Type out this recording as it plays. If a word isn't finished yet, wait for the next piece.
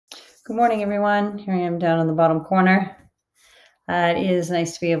Good morning, everyone. Here I am down in the bottom corner. It is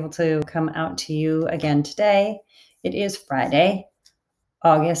nice to be able to come out to you again today. It is Friday,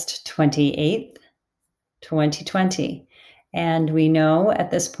 August 28th, 2020. And we know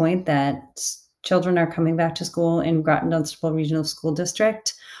at this point that children are coming back to school in Groton-Dunstable Regional School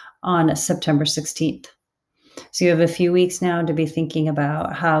District on September 16th. So you have a few weeks now to be thinking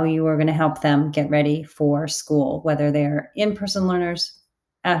about how you are going to help them get ready for school, whether they're in-person learners,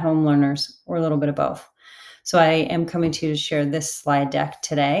 at-home learners, or a little bit of both. So I am coming to you to share this slide deck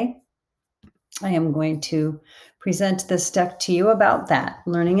today. I am going to present this deck to you about that,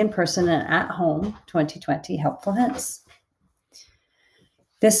 learning in person and at home 2020 helpful hints.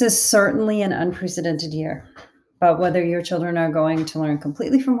 This is certainly an unprecedented year, but whether your children are going to learn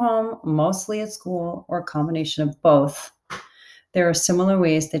completely from home, mostly at school, or a combination of both, there are similar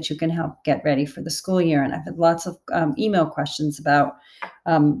ways that you can help get ready for the school year. And I've had lots of email questions about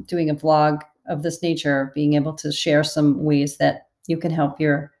doing a vlog of this nature, being able to share some ways that you can help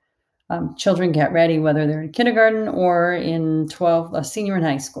your children get ready, whether they're in kindergarten or in senior in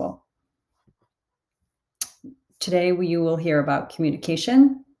high school. Today, you will hear about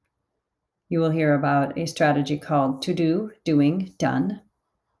communication. You will hear about a strategy called to do, doing, done,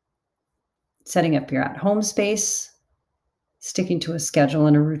 setting up your at-home space, sticking to a schedule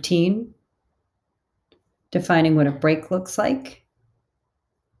and a routine, defining what a break looks like,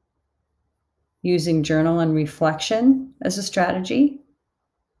 using journal and reflection as a strategy,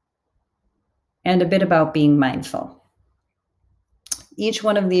 and a bit about being mindful. Each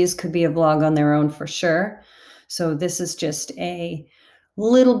one of these could be a vlog on their own for sure. So this is just a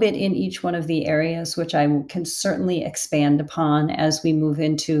little bit in each one of the areas, which I can certainly expand upon as we move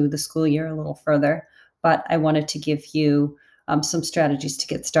into the school year a little further. But I wanted to give you some strategies to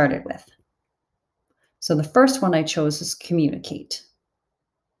get started with. So the first one I chose is communicate.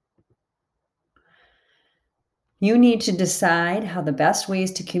 You need to decide how the best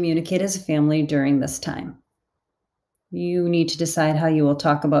ways to communicate as a family during this time. You need to decide how you will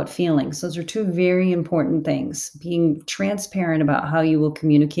talk about feelings. Those are two very important things. Being transparent about how you will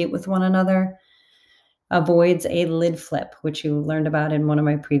communicate with one another avoids a lid flip, which you learned about in one of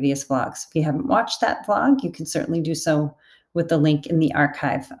my previous vlogs. If you haven't watched that vlog, you can certainly do so with the link in the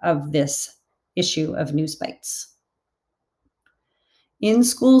archive of this issue of News Bites.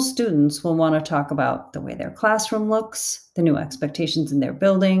 In-school students will want to talk about the way their classroom looks, the new expectations in their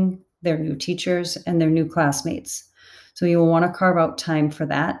building, their new teachers, and their new classmates. So you will want to carve out time for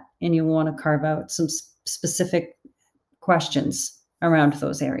that, and you will want to carve out some specific questions around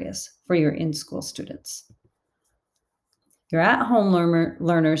those areas for your in-school students. Your at-home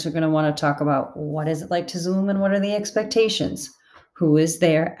learners are going to want to talk about what is it like to Zoom and what are the expectations? Who is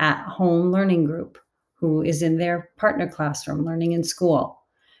their at-home learning group? Who is in their partner classroom learning in school?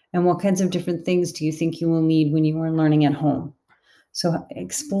 And what kinds of different things do you think you will need when you are learning at home? So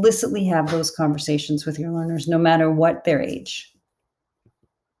explicitly have those conversations with your learners, no matter what their age.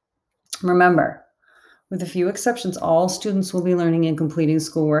 Remember, with a few exceptions, all students will be learning and completing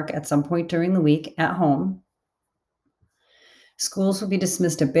schoolwork at some point during the week at home. Schools will be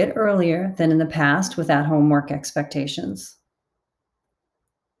dismissed a bit earlier than in the past with at-home work expectations.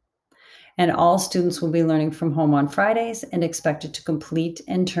 And all students will be learning from home on Fridays and expected to complete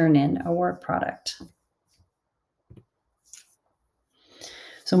and turn in a work product.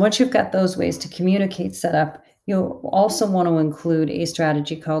 So once you've got those ways to communicate set up, you'll also want to include a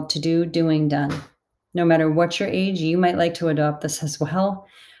strategy called to do, doing, done. No matter what your age, you might like to adopt this as well.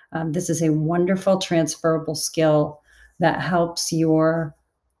 This is a wonderful transferable skill that helps your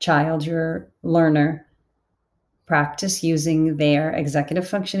child, your learner, practice using their executive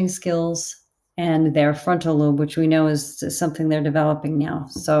functioning skills and their frontal lobe, which we know is something they're developing now.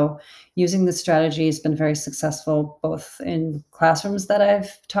 So using this strategy has been very successful, both in classrooms that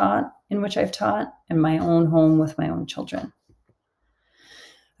I've taught, in which I've taught, and my own home with my own children.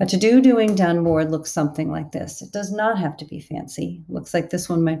 A to-do, doing, done board looks something like this. It does not have to be fancy. It looks like this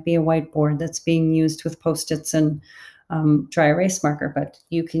one might be a whiteboard that's being used with Post-its and dry erase marker, but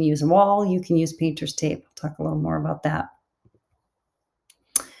you can use a wall, you can use painter's tape. I'll talk a little more about that.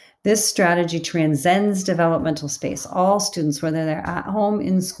 This strategy transcends developmental space. All students, whether they're at home,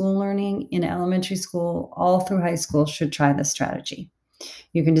 in school learning, in elementary school, all through high school, should try this strategy.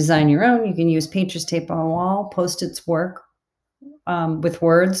 You can design your own. You can use painter's tape on a wall. Post-its work with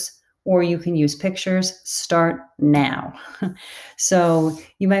words, or you can use pictures. Start now. So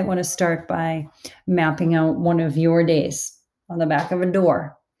you might want to start by mapping out one of your days on the back of a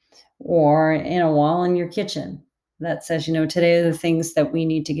door or in a wall in your kitchen that says, today are the things that we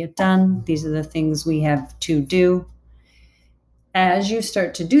need to get done. These are the things we have to do. As you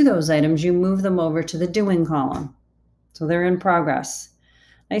start to do those items, you move them over to the doing column. So they're in progress.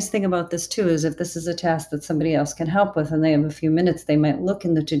 Nice thing about this too is if this is a task that somebody else can help with and they have a few minutes, they might look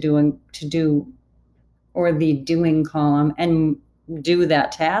in the to do or the doing column and do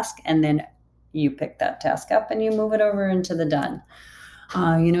that task, and then you pick that task up and you move it over into the done.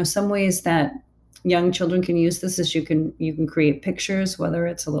 Some ways that young children can use this is you can create pictures, whether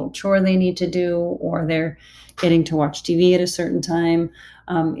it's a little chore they need to do or they're getting to watch TV at a certain time.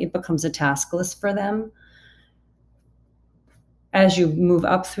 It becomes a task list for them. As you move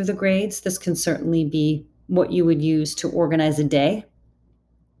up through the grades, this can certainly be what you would use to organize a day.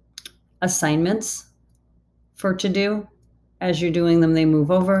 Assignments for to do. As you're doing them, they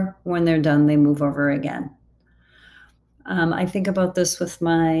move over. When they're done, they move over again. I think about this with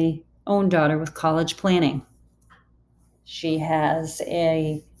my own daughter with college planning. She has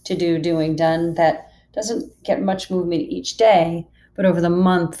a to-do doing done that doesn't get much movement each day, but over the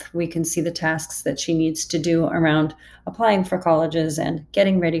month, we can see the tasks that she needs to do around applying for colleges and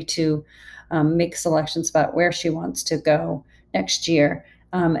getting ready to make selections about where she wants to go next year.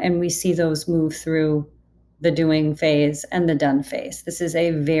 And we see those move through the doing phase and the done phase. This is a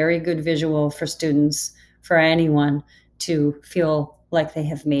very good visual for students, for anyone, to feel like they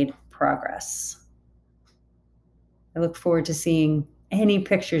have made progress. I look forward to seeing any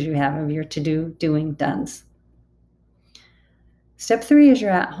pictures you have of your to-do, doing, dones. Step 3 is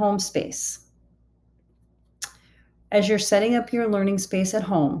your at-home space. As you're setting up your learning space at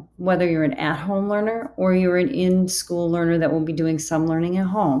home, whether you're an at-home learner or you're an in-school learner that will be doing some learning at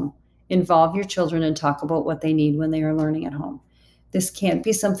home, involve your children and talk about what they need when they are learning at home. This can't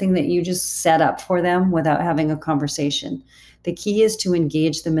be something that you just set up for them without having a conversation. The key is to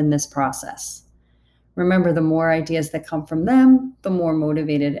engage them in this process. Remember, the more ideas that come from them, the more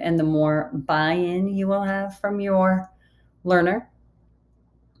motivated and the more buy-in you will have from your learner.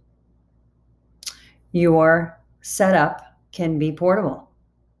 Your setup can be portable.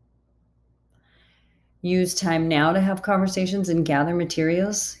 Use time now to have conversations and gather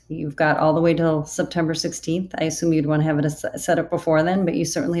materials. You've got all the way till September 16th. I assume you'd want to have it set up before then, but you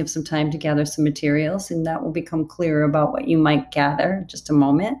certainly have some time to gather some materials, and that will become clearer about what you might gather in just a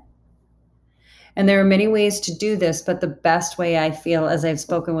moment. And there are many ways to do this, but the best way I feel, as I've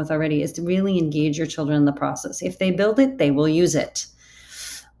spoken with already, is to really engage your children in the process. If they build it, they will use it.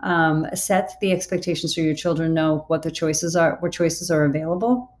 Set the expectations so your children know what choices are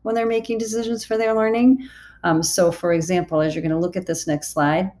available when they're making decisions for their learning. So for example, as you're going to look at this next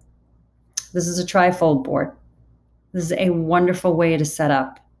slide, this is a trifold board. This is a wonderful way to set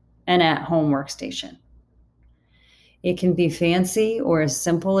up an at-home workstation. It can be fancy or as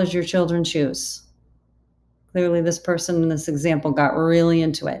simple as your children choose. Clearly, this person in this example got really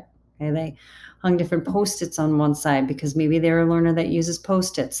into it. Okay, they hung different Post-its on one side because maybe they're a learner that uses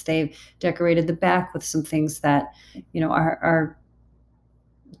Post-its. They've decorated the back with some things that, are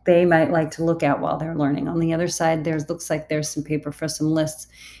they might like to look at while they're learning. On the other side, looks like there's some paper for some lists.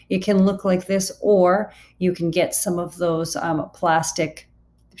 It can look like this, or you can get some of those plastic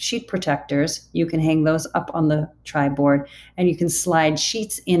sheet protectors. You can hang those up on the tri-board, and you can slide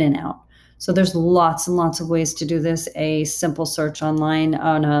sheets in and out. So there's lots and lots of ways to do this. A simple search online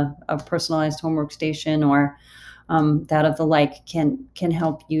on a personalized homework station or that of the like can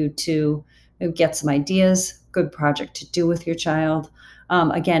help you to get some ideas. Good project to do with your child.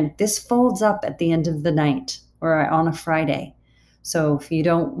 Again, this folds up at the end of the night or on a Friday. So if you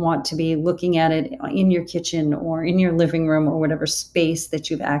don't want to be looking at it in your kitchen or in your living room or whatever space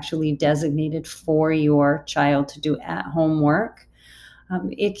that you've actually designated for your child to do at-home work,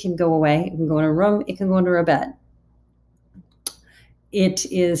 it can go away. It can go in a room. It can go under a bed. It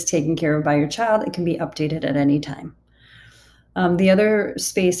is taken care of by your child. It can be updated at any time. The other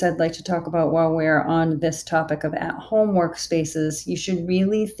space I'd like to talk about while we're on this topic of at-home workspaces, you should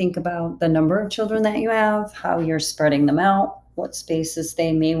really think about the number of children that you have, how you're spreading them out, what spaces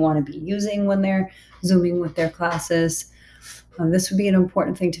they may want to be using when they're Zooming with their classes. This would be an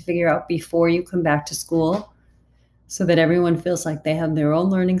important thing to figure out before you come back to school so that everyone feels like they have their own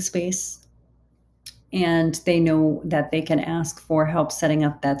learning space and they know that they can ask for help setting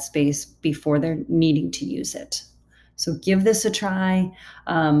up that space before they're needing to use it. So give this a try.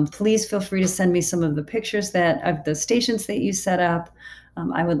 Please feel free to send me some of the pictures of the stations that you set up.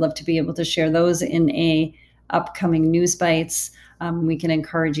 I would love to be able to share those in a upcoming News Bites. We can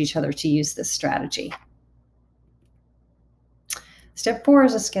encourage each other to use this strategy. Step 4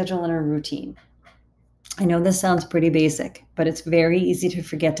 is a schedule and a routine. I know this sounds pretty basic, but it's very easy to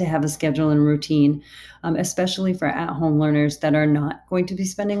forget to have a schedule and routine, especially for at-home learners that are not going to be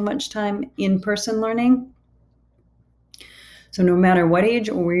spending much time in-person learning. So no matter what age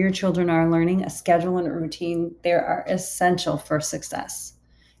or where your children are learning, a schedule and a routine, they are essential for success.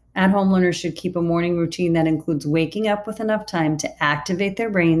 At-home learners should keep a morning routine that includes waking up with enough time to activate their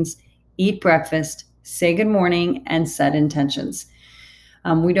brains, eat breakfast, say good morning, and set intentions.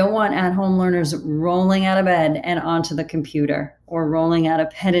 We don't want at-home learners rolling out of bed and onto the computer or rolling out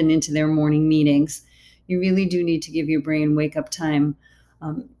of bed and into their morning meetings. You really do need to give your brain wake-up time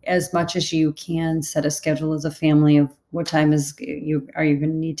as much as you can. Set a schedule as a family of what time are you going to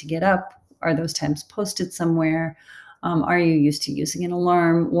need to get up? Are those times posted somewhere? Are you used to using an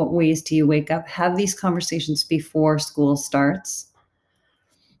alarm? What ways do you wake up? Have these conversations before school starts.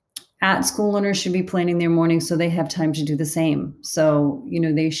 At school, learners should be planning their mornings so they have time to do the same. So,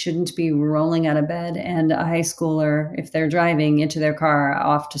 they shouldn't be rolling out of bed and a high schooler, if they're driving, into their car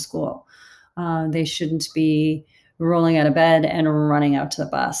off to school. They shouldn't be rolling out of bed and running out to the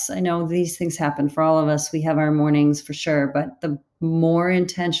bus. I know these things happen for all of us. We have our mornings for sure, but the more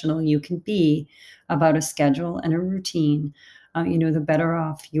intentional you can be about a schedule and a routine, the better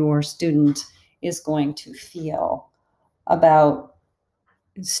off your student is going to feel about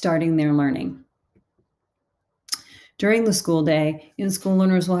starting their learning. During the school day, in-school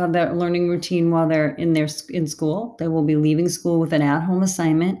learners will have that learning routine while they're in school. They will be leaving school with an at-home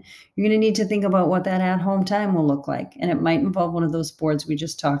assignment. You're going to need to think about what that at-home time will look like. And it might involve one of those boards we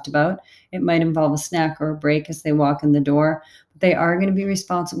just talked about. It might involve a snack or a break as they walk in the door. But they are going to be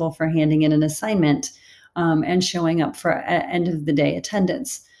responsible for handing in an assignment and showing up for end of the day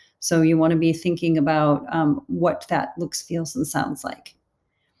attendance. So you want to be thinking about what that looks, feels, and sounds like.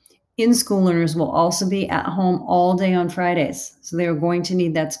 In-school learners will also be at home all day on Fridays, so they are going to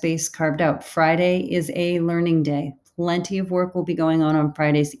need that space carved out. Friday is a learning day. Plenty of work will be going on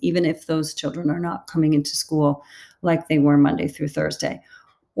Fridays, even if those children are not coming into school like they were Monday through Thursday.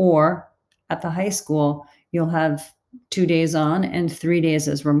 Or at the high school, you'll have 2 days on and 3 days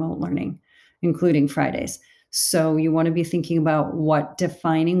as remote learning, including Fridays. So you want to be thinking about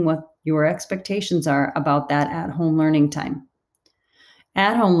defining what your expectations are about that at-home learning time.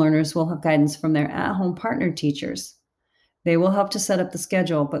 At-home learners will have guidance from their at-home partner teachers. They will help to set up the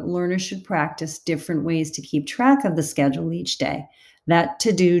schedule, but learners should practice different ways to keep track of the schedule each day. That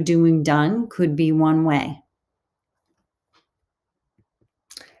to-do, doing, done could be one way.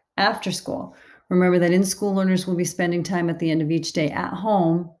 After school, remember that in-school learners will be spending time at the end of each day at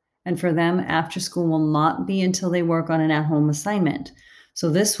home, and for them, after school will not be until they work on an at-home assignment. So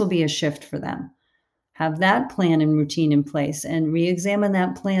this will be a shift for them. Have that plan and routine in place and re-examine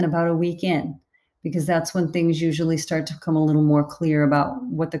that plan about a week in, because that's when things usually start to come a little more clear about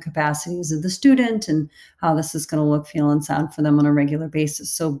what the capacity is of the student and how this is going to look, feel, and sound for them on a regular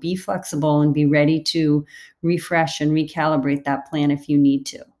basis. So be flexible and be ready to refresh and recalibrate that plan if you need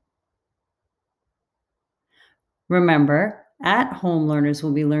to. Remember, at-home learners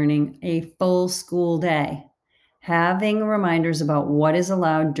will be learning a full school day. Having reminders about what is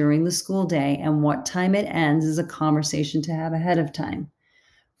allowed during the school day and what time it ends is a conversation to have ahead of time.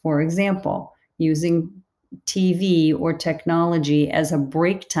 For example, using TV or technology as a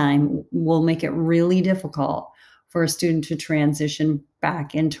break time will make it really difficult for a student to transition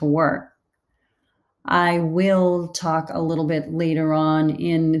back into work. I will talk a little bit later on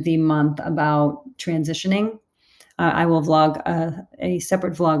in the month about transitioning. I will vlog a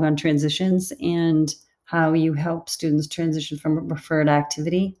separate vlog on transitions and how you help students transition from a preferred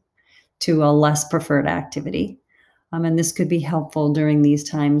activity to a less preferred activity. And this could be helpful during these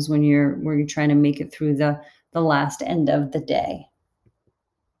times when you're trying to make it through the last end of the day.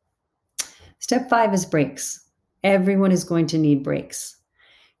 Step 5 is breaks. Everyone is going to need breaks.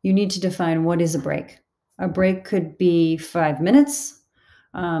 You need to define what is a break. A break could be 5 minutes.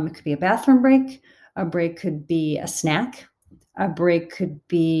 It could be a bathroom break. A break could be a snack. A break could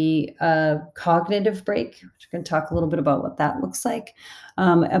be a cognitive break, which we're going to talk a little bit about what that looks like.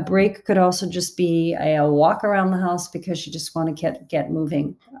 A break could also just be a walk around the house because you just want to get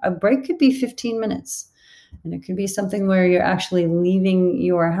moving. A break could be 15 minutes. And it could be something where you're actually leaving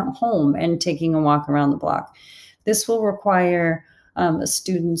your home and taking a walk around the block. This will require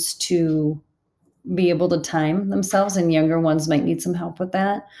students to be able to time themselves, and younger ones might need some help with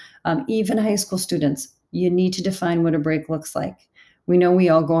that. Even high school students, you need to define what a break looks like. We know we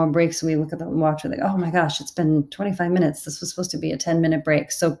all go on breaks and we look at the watch and think, oh my gosh, it's been 25 minutes. This was supposed to be a 10-minute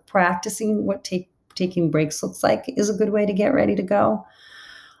break. So practicing what taking breaks looks like is a good way to get ready to go.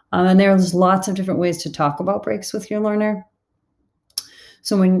 And there's lots of different ways to talk about breaks with your learner.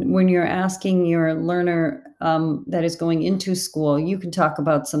 So when you're asking your learner that is going into school, you can talk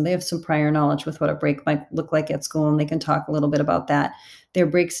about they have some prior knowledge with what a break might look like at school, and they can talk a little bit about that. Their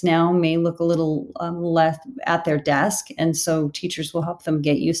breaks now may look a little less at their desk, and so teachers will help them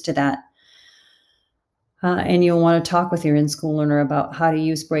get used to that. And you'll want to talk with your in-school learner about how to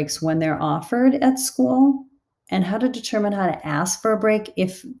use breaks when they're offered at school, and how to determine how to ask for a break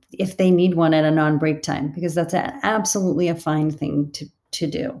if they need one at a non-break time, because that's absolutely a fine thing to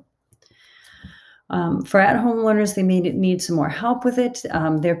do. For at-home learners, they may need some more help with it.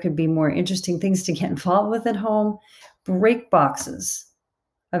 There could be more interesting things to get involved with at home. Break boxes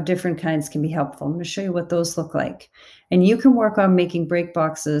of different kinds can be helpful. I'm going to show you what those look like. And you can work on making break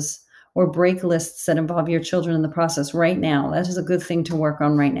boxes or break lists that involve your children in the process right now. That is a good thing to work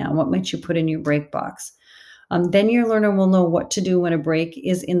on right now. What might you put in your break box? Then your learner will know what to do when a break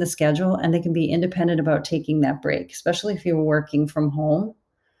is in the schedule, and they can be independent about taking that break, especially if you're working from home.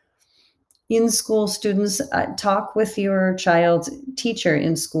 In-school students, talk with your child's teacher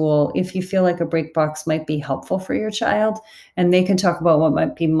in school if you feel like a break box might be helpful for your child, and they can talk about what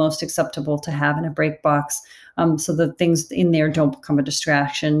might be most acceptable to have in a break box, so that things in there don't become a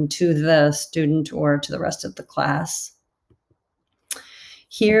distraction to the student or to the rest of the class.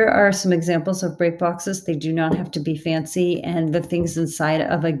 Here are some examples of break boxes. They do not have to be fancy, and the things inside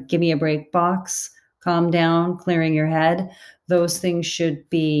of a give me a break box, calm down, clearing your head, those things should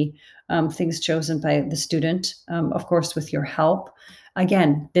be things chosen by the student, of course, with your help.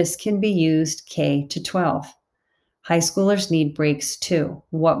 Again, this can be used K to 12. High schoolers need breaks too.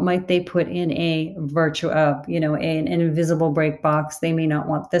 What might they put in a an invisible break box? They may not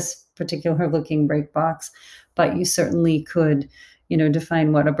want this particular looking break box, but you certainly could,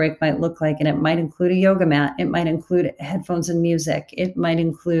 define what a break might look like. And it might include a yoga mat. It might include headphones and music. It might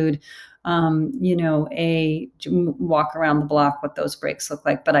include a walk around the block, what those breaks look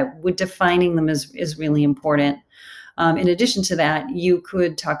like. But defining them is really important. In addition to that, you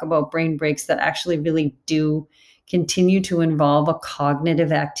could talk about brain breaks that actually really do continue to involve a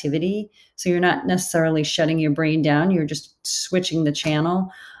cognitive activity. So you're not necessarily shutting your brain down, you're just switching the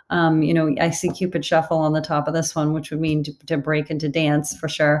channel. I see Cupid Shuffle on the top of this one, which would mean to break into dance for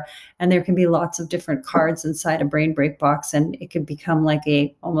sure. And there can be lots of different cards inside a brain break box, and it could become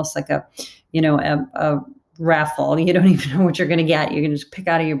almost like a raffle. You don't even know what you're going to get. You're going to just pick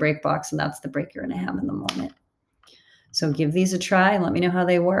out of your break box, and that's the break you're going to have in the moment. So give these a try and let me know how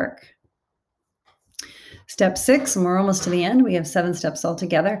they work. Step 6, and we're almost to the end. We have 7 steps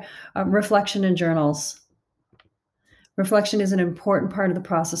altogether. Reflection and journals. Reflection is an important part of the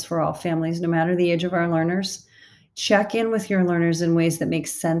process for all families, no matter the age of our learners. Check in with your learners in ways that make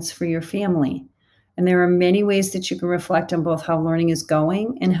sense for your family. And there are many ways that you can reflect on both how learning is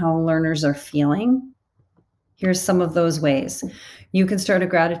going and how learners are feeling. Here's some of those ways. You can start a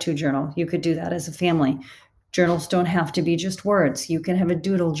gratitude journal. You could do that as a family. Journals don't have to be just words. You can have a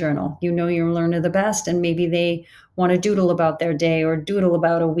doodle journal. You know your learner the best, and maybe they want to doodle about their day or doodle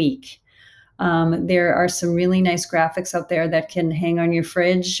about a week. There are some really nice graphics out there that can hang on your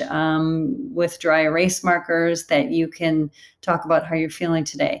fridge with dry erase markers that you can talk about how you're feeling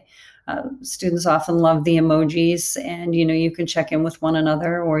today. Students often love the emojis, and you can check in with one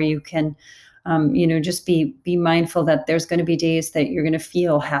another, or you can just be mindful that there's going to be days that you're going to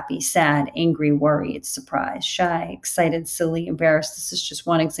feel happy, sad, angry, worried, surprised, shy, excited, silly, embarrassed. This is just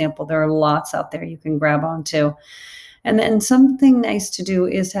one example. There are lots out there you can grab onto. And then something nice to do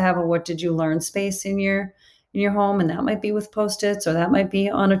is to have a what did you learn space in your home, and that might be with Post-its, or that might be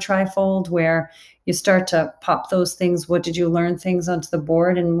on a trifold where you start to pop those things, what did you learn things onto the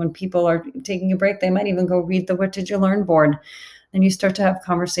board. And when people are taking a break, they might even go read the what did you learn board. And you start to have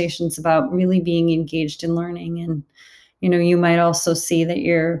conversations about really being engaged in learning. And, you might also see that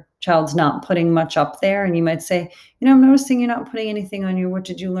your child's not putting much up there. And you might say, I'm noticing you're not putting anything on your what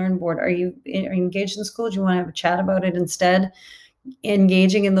did you learn board. Are you engaged in school? Do you want to have a chat about it instead?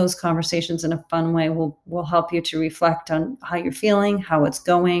 Engaging in those conversations in a fun way will help you to reflect on how you're feeling, how it's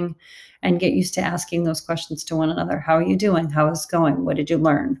going, and get used to asking those questions to one another. How are you doing? How is it going? What did you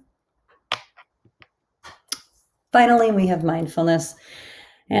learn? Finally, we have mindfulness.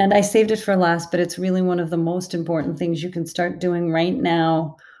 And I saved it for last, but it's really one of the most important things you can start doing right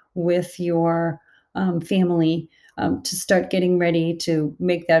now with your family to start getting ready to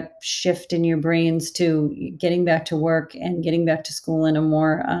make that shift in your brains to getting back to work and getting back to school in a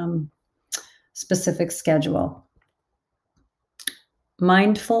more specific schedule.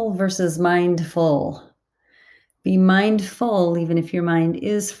 Mindful versus mindful. Be mindful even if your mind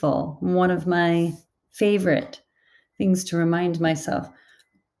is full. One of my favorite things to remind myself.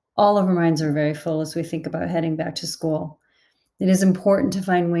 All of our minds are very full as we think about heading back to school. It is important to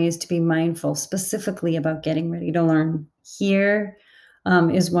find ways to be mindful specifically about getting ready to learn. Here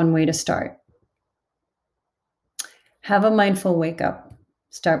is one way to start. Have a mindful wake up.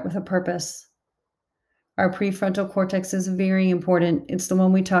 Start with a purpose. Our prefrontal cortex is very important. It's the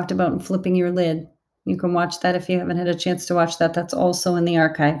one we talked about in Flipping Your Lid. You can watch that if you haven't had a chance to watch that. That's also in the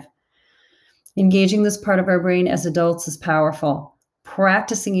archive. Engaging this part of our brain as adults is powerful.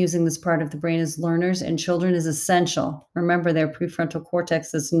 Practicing using this part of the brain as learners and children is essential. Remember, their prefrontal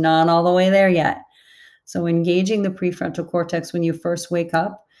cortex is not all the way there yet. So engaging the prefrontal cortex when you first wake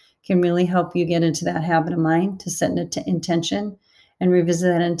up can really help you get into that habit of mind to set an intention and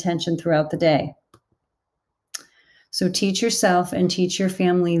revisit that intention throughout the day. So teach yourself and teach your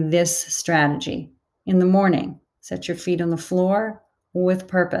family this strategy. In the morning, set your feet on the floor with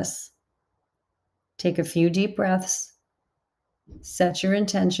purpose. Take a few deep breaths. Set your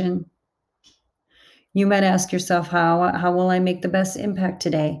intention. You might ask yourself, how will I make the best impact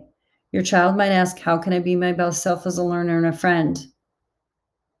today? Your child might ask, how can I be my best self as a learner and a friend?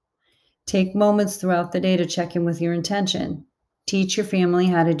 Take moments throughout the day to check in with your intention. Teach your family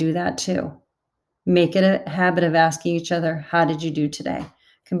how to do that too. Make it a habit of asking each other, how did you do today?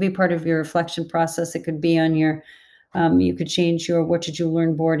 It can be part of your reflection process. It could be on your, you could change your what did you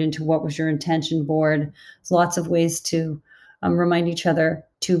learn board into what was your intention board. There's lots of ways to remind each other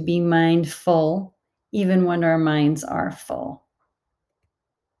to be mindful, even when our minds are full.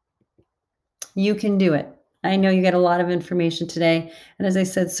 You can do it. I know you get a lot of information today. And as I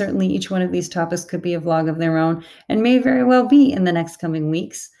said, certainly each one of these topics could be a vlog of their own and may very well be in the next coming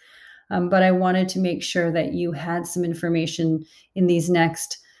weeks. But I wanted to make sure that you had some information in these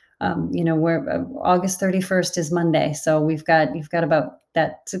next, where August 31st is Monday. So you've got about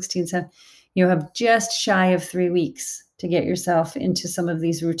that 16, 17, you have just shy of 3 weeks to get yourself into some of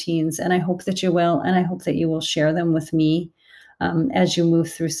these routines. And I hope that you will, and I hope that you will share them with me as you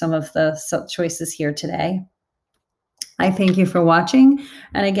move through some of the choices here today. I thank you for watching.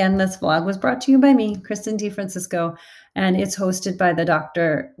 And again, this vlog was brought to you by me, Kristen DeFrancisco, and it's hosted by the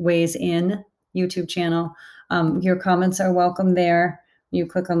Dr. Weighs In YouTube channel. Your comments are welcome there. You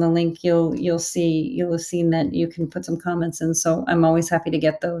click on the link, you'll have seen that you can put some comments in. So I'm always happy to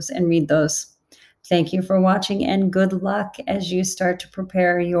get those and read those. Thank you for watching and good luck as you start to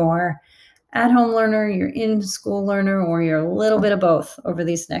prepare your at-home learner, your in-school learner, or your little bit of both over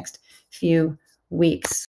these next few weeks.